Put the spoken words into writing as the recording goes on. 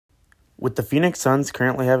With the Phoenix Suns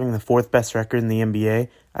currently having the fourth best record in the NBA,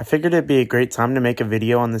 I figured it'd be a great time to make a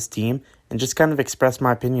video on this team and just kind of express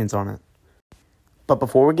my opinions on it. But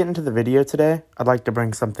before we get into the video today, I'd like to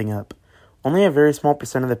bring something up. Only a very small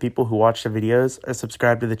percent of the people who watch the videos are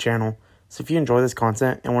subscribed to the channel, so if you enjoy this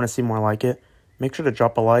content and want to see more like it, make sure to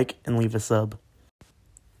drop a like and leave a sub.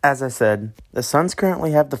 As I said, the Suns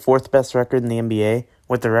currently have the fourth best record in the NBA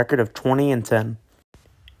with a record of 20-10.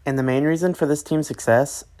 And the main reason for this team's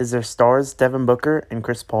success is their stars Devin Booker and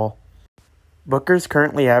Chris Paul. Booker's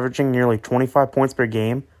currently averaging nearly 25 points per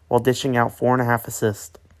game while dishing out 4.5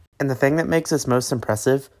 assists. And the thing that makes this most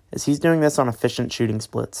impressive is he's doing this on efficient shooting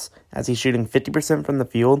splits, as he's shooting 50% from the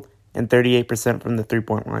field and 38% from the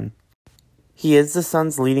three-point line. He is the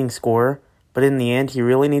Suns' leading scorer, but in the end he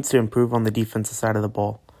really needs to improve on the defensive side of the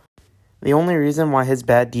ball. The only reason why his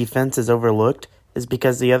bad defense is overlooked is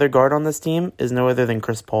because the other guard on this team is no other than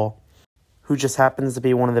Chris Paul, who just happens to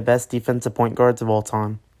be one of the best defensive point guards of all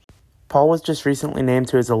time. Paul was just recently named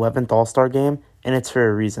to his 11th All-Star game, and it's for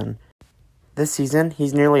a reason. This season,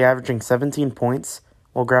 he's nearly averaging 17 points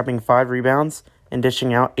while grabbing 5 rebounds and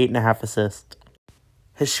dishing out 8.5 assists.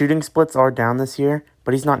 His shooting splits are down this year,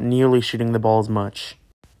 but he's not nearly shooting the ball as much.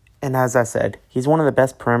 And as I said, he's one of the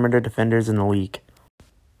best perimeter defenders in the league.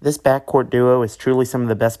 This backcourt duo is truly some of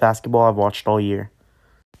the best basketball I've watched all year.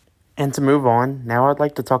 And to move on, now I'd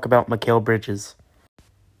like to talk about Mikal Bridges.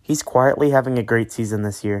 He's quietly having a great season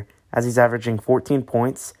this year, as he's averaging 14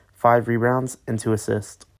 points, 5 rebounds, and 2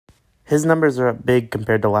 assists. His numbers are up big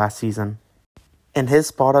compared to last season. And his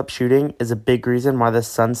spot-up shooting is a big reason why the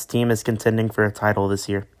Suns team is contending for a title this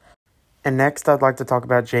year. And next, I'd like to talk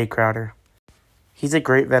about Jae Crowder. He's a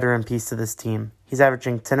great veteran piece to this team. He's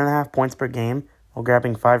averaging 10.5 points per game, while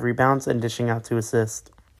grabbing 5 rebounds and dishing out 2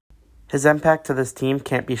 assists. His impact to this team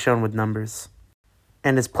can't be shown with numbers,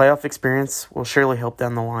 and his playoff experience will surely help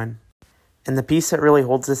down the line. And the piece that really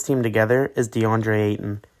holds this team together is DeAndre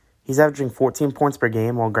Ayton. He's averaging 14 points per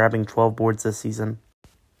game while grabbing 12 boards this season.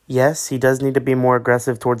 Yes, he does need to be more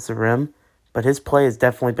aggressive towards the rim, but his play has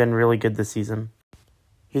definitely been really good this season.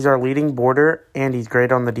 He's our leading boarder, and he's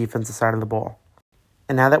great on the defensive side of the ball.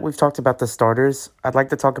 And now that we've talked about the starters, I'd like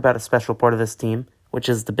to talk about a special part of this team, which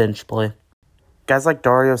is the bench play. Guys like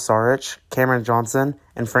Dario Saric, Cameron Johnson,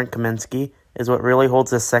 and Frank Kaminsky is what really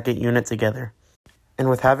holds this second unit together. And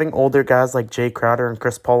with having older guys like Jae Crowder and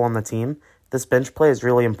Chris Paul on the team, this bench play is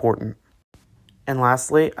really important. And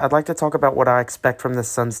lastly, I'd like to talk about what I expect from this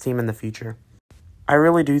Suns team in the future. I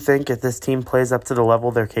really do think if this team plays up to the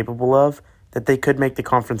level they're capable of, that they could make the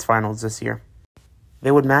conference finals this year. They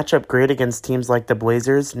would match up great against teams like the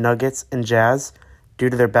Blazers, Nuggets, and Jazz due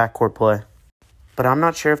to their backcourt play. But I'm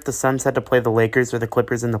not sure if the Suns had to play the Lakers or the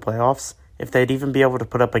Clippers in the playoffs, if they'd even be able to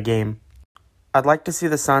put up a game. I'd like to see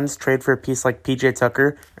the Suns trade for a piece like PJ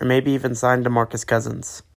Tucker or maybe even sign DeMarcus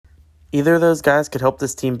Cousins. Either of those guys could help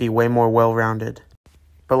this team be way more well-rounded.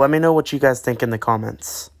 But let me know what you guys think in the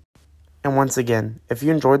comments. And once again, if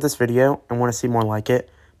you enjoyed this video and want to see more like it,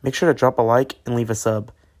 make sure to drop a like and leave a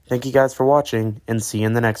sub. Thank you guys for watching, and see you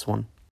in the next one.